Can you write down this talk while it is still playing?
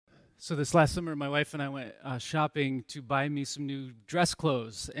So this last summer, my wife and I went shopping to buy me some new dress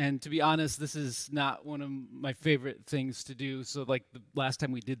clothes. And to be honest, this is not one of my favorite things to do. So the last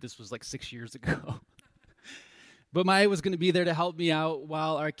time we did this was 6 years ago. But Maya was going to be there to help me out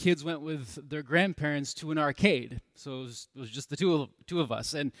while our kids went with their grandparents to an arcade. So it was just the two of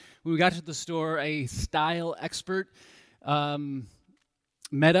us. And when we got to the store, a style expert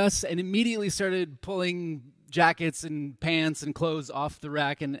met us and immediately started pulling jackets and pants and clothes off the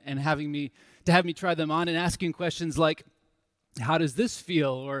rack and have me try them on and asking questions like, how does this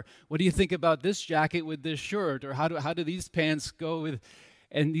feel? Or what do you think about this jacket with this shirt? Or how do these pants go with?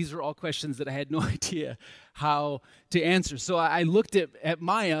 And these were all questions that I had no idea how to answer. So I looked at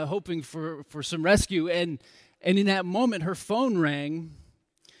Maya hoping for some rescue. And in that moment, her phone rang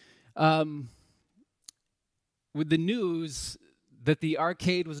with the news that the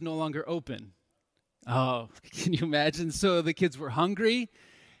arcade was no longer open. Oh, can you imagine? So the kids were hungry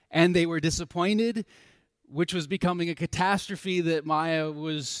and they were disappointed, which was becoming a catastrophe that Maya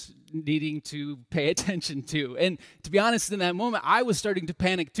was needing to pay attention to. And to be honest, in that moment, I was starting to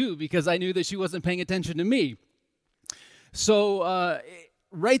panic too because I knew that she wasn't paying attention to me. So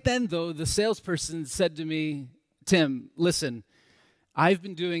right then, though, the salesperson said to me, Tim, listen, I've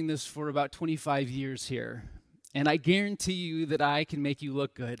been doing this for about 25 years here, and I guarantee you that I can make you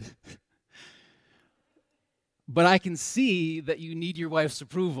look good. But I can see that you need your wife's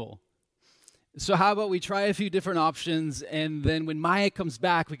approval. So how about we try a few different options, and then when Maya comes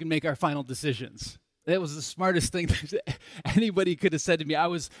back, we can make our final decisions. That was the smartest thing that anybody could have said to me. I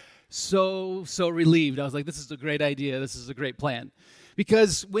was so relieved. I was like, this is a great idea. This is a great plan.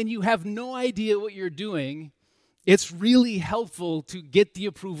 Because when you have no idea what you're doing, it's really helpful to get the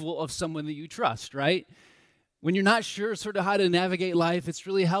approval of someone that you trust, right? When you're not sure sort of how to navigate life, it's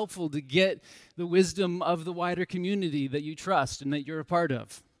really helpful to get the wisdom of the wider community that you trust and that you're a part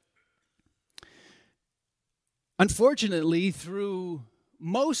of. Unfortunately, through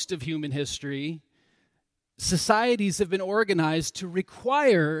most of human history, societies have been organized to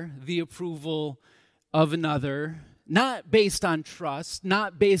require the approval of another, not based on trust,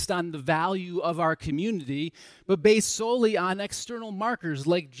 not based on the value of our community, but based solely on external markers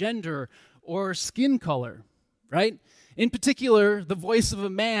like gender or skin color. Right? In particular, the voice of a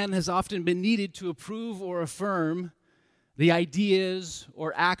man has often been needed to approve or affirm the ideas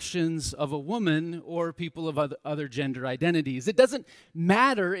or actions of a woman or people of other gender identities. It doesn't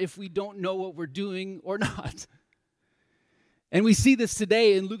matter if we don't know what we're doing or not. And we see this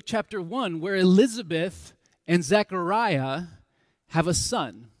today in Luke chapter 1, where Elizabeth and Zechariah have a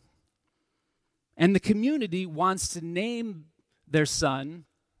son. And the community wants to name their son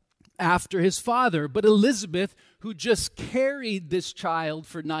after his father. But Elizabeth, who just carried this child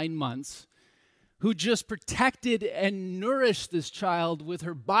for 9 months, who just protected and nourished this child with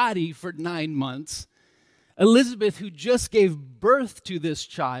her body for 9 months, Elizabeth, who just gave birth to this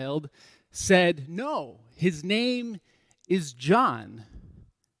child, said, no, his name is John.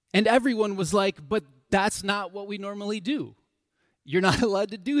 And everyone was like, but that's not what we normally do. You're not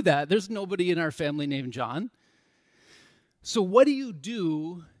allowed to do that. There's nobody in our family named John. So what do you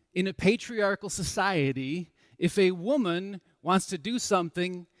do in a patriarchal society if a woman wants to do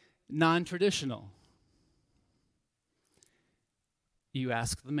something non-traditional? You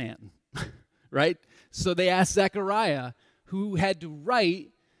ask the man, right? So they asked Zechariah, who had to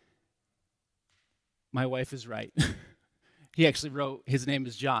write, my wife is right. He actually wrote, his name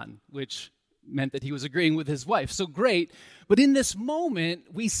is John, which meant that he was agreeing with his wife. So great. But in this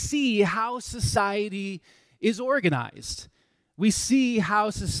moment, we see how society is organized. We see how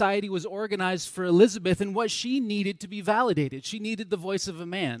society was organized for Elizabeth and what she needed to be validated. She needed the voice of a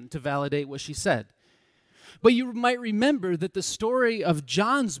man to validate what she said. But you might remember that the story of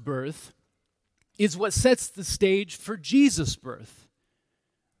John's birth is what sets the stage for Jesus' birth.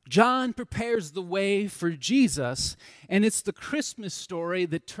 John prepares the way for Jesus, and it's the Christmas story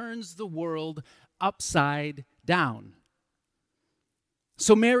that turns the world upside down.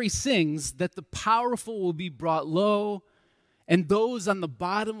 So Mary sings that the powerful will be brought low, and those on the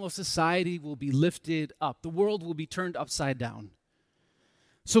bottom of society will be lifted up. The world will be turned upside down.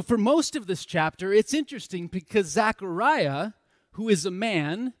 So for most of this chapter, it's interesting because Zechariah, who is a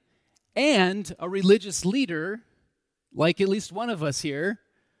man and a religious leader, like at least one of us here,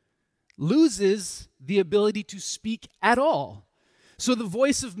 loses the ability to speak at all. So the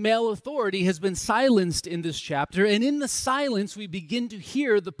voice of male authority has been silenced in this chapter, and in the silence, we begin to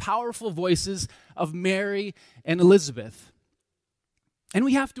hear the powerful voices of Mary and Elizabeth. And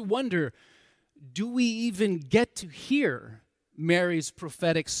we have to wonder, do we even get to hear Mary's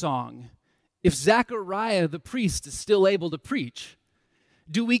prophetic song if Zechariah the priest is still able to preach?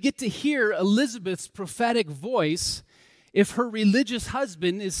 do we get to hear Elizabeth's prophetic voice if her religious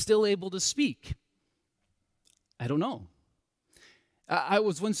husband is still able to speak? I don't know. I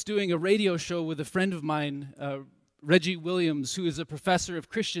was once doing a radio show with a friend of mine, Reggie Williams, who is a professor of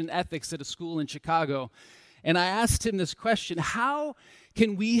Christian ethics at a school in Chicago. And I asked him this question: how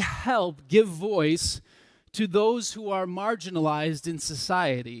can we help give voice to those who are marginalized in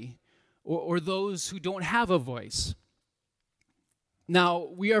society or those who don't have a voice? Now,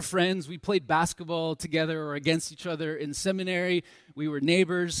 we are friends. We played basketball together or against each other in seminary. We were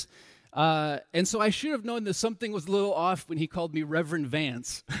neighbors. And so I should have known that something was a little off when he called me Reverend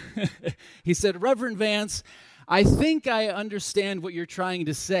Vance. He said, "Reverend Vance, I think I understand what you're trying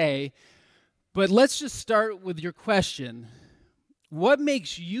to say, but let's just start with your question. What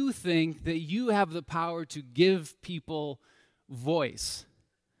makes you think that you have the power to give people voice?"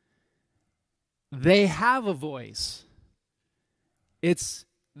 They have a voice. It's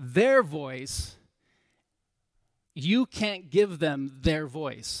their voice. You can't give them their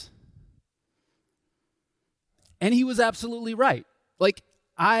voice. And he was absolutely right. Like,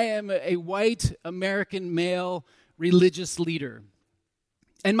 I am a white American male religious leader.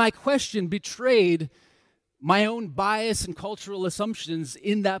 And my question betrayed my own bias and cultural assumptions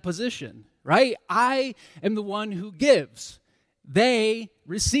in that position, right? I am the one who gives. They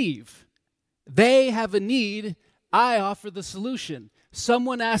receive. They have a need. I offer the solution.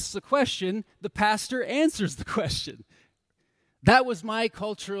 Someone asks a question, the pastor answers the question. That was my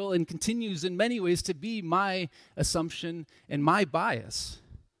cultural and continues in many ways to be my assumption and my bias.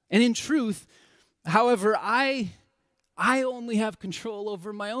 And in truth, however, I only have control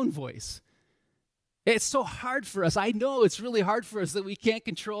over my own voice. It's so hard for us. I know it's really hard for us that we can't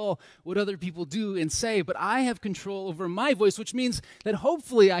control what other people do and say, but I have control over my voice, which means that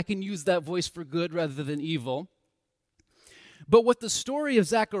hopefully I can use that voice for good rather than evil. But what the story of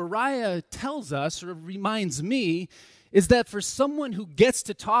Zechariah tells us, or reminds me, is that for someone who gets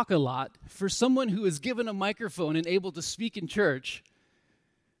to talk a lot, for someone who is given a microphone and able to speak in church,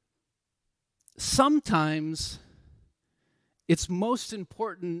 sometimes it's most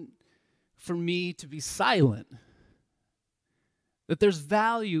important for me to be silent. That there's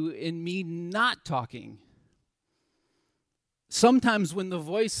value in me not talking. Sometimes when the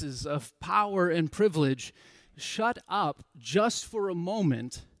voices of power and privilege shut up just for a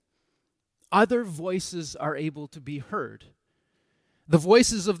moment, other voices are able to be heard. The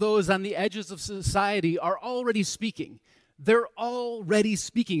voices of those on the edges of society are already speaking. They're already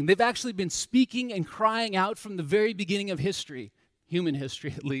speaking. They've actually been speaking and crying out from the very beginning of history, human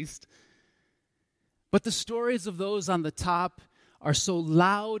history at least. But the stories of those on the top are so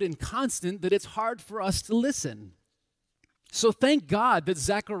loud and constant that it's hard for us to listen. So thank God that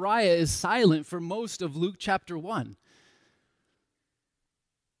Zechariah is silent for most of Luke chapter 1.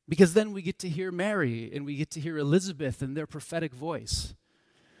 Because then we get to hear Mary and we get to hear Elizabeth and their prophetic voice.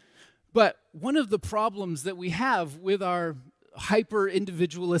 But one of the problems that we have with our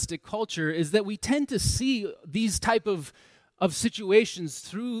hyper-individualistic culture is that we tend to see these type of situations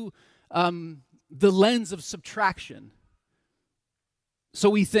through the lens of subtraction. So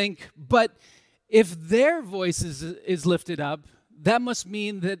we think, but if their voice is lifted up, that must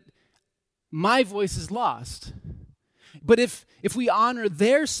mean that my voice is lost. But if we honor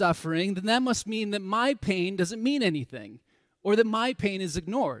their suffering, then that must mean that my pain doesn't mean anything, or that my pain is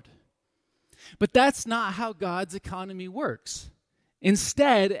ignored. But that's not how God's economy works.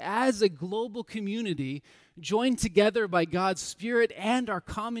 Instead, as a global community, joined together by God's Spirit and our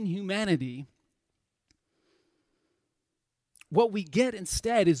common humanity, what we get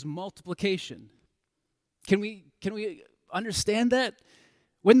instead is multiplication. Can we understand that?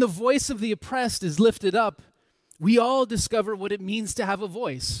 When the voice of the oppressed is lifted up, we all discover what it means to have a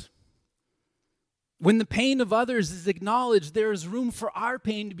voice. When the pain of others is acknowledged, there is room for our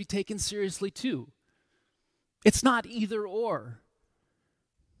pain to be taken seriously too. It's not either or.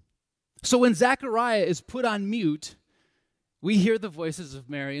 So when Zechariah is put on mute, we hear the voices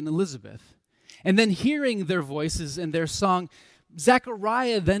of Mary and Elizabeth. And then hearing their voices and their song,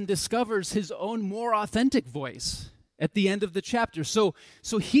 Zechariah then discovers his own more authentic voice at the end of the chapter. So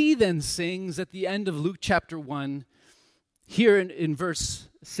he then sings at the end of Luke chapter 1, here in verse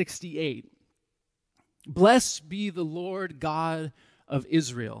 68. Blessed be the Lord God of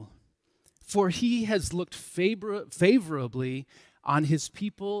Israel, for he has looked favorably on his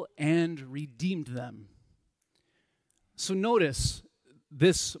people and redeemed them. So notice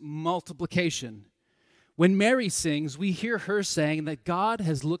this multiplication. When Mary sings, we hear her saying that God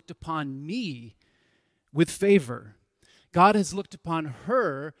has looked upon me with favor. God has looked upon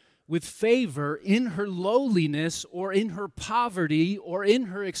her with favor in her lowliness or in her poverty or in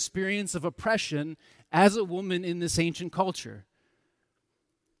her experience of oppression as a woman in this ancient culture.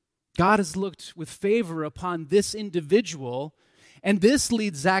 God has looked with favor upon this individual, and this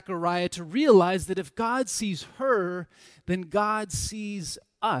leads Zechariah to realize that if God sees her, then God sees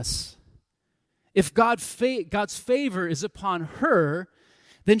us. If God's favor is upon her,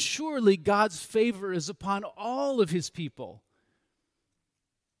 then surely God's favor is upon all of his people.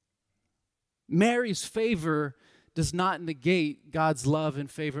 Mary's favor does not negate God's love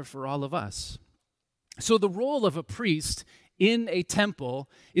and favor for all of us. So the role of a priest in a temple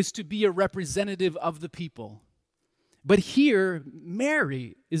is to be a representative of the people. But here,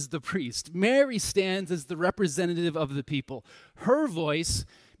 Mary is the priest. Mary stands as the representative of the people. Her voice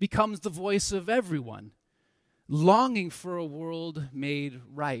becomes the voice of everyone, longing for a world made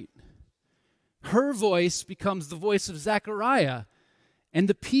right. Her voice becomes the voice of Zechariah and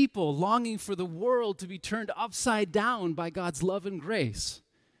the people longing for the world to be turned upside down by God's love and grace.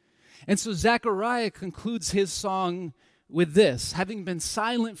 And so Zechariah concludes his song with this, having been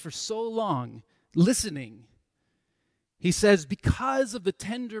silent for so long, listening. He says, because of the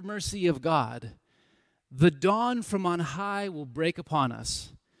tender mercy of God, the dawn from on high will break upon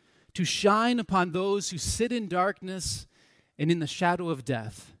us, to shine upon those who sit in darkness and in the shadow of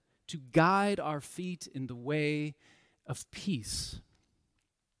death, to guide our feet in the way of peace.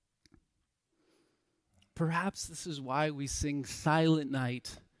 Perhaps this is why we sing Silent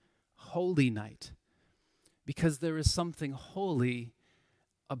Night, Holy Night, because there is something holy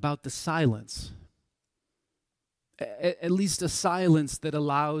about the silence. At least a silence that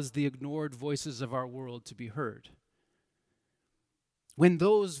allows the ignored voices of our world to be heard. When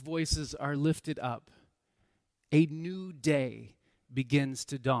those voices are lifted up, a new day begins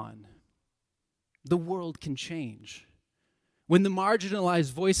to dawn. The world can change. When the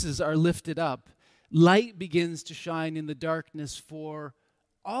marginalized voices are lifted up, light begins to shine in the darkness for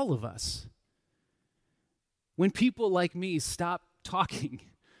all of us. When people like me stop talking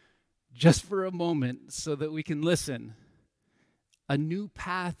just for a moment so that we can listen, a new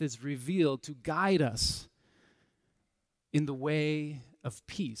path is revealed to guide us in the way of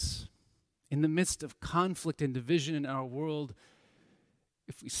peace. In the midst of conflict and division in our world,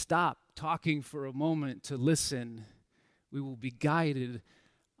 if we stop talking for a moment to listen, we will be guided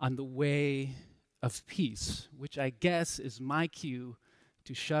on the way of peace, which I guess is my cue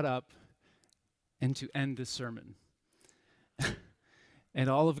to shut up and to end this sermon. And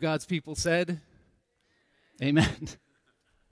all of God's people said, Amen.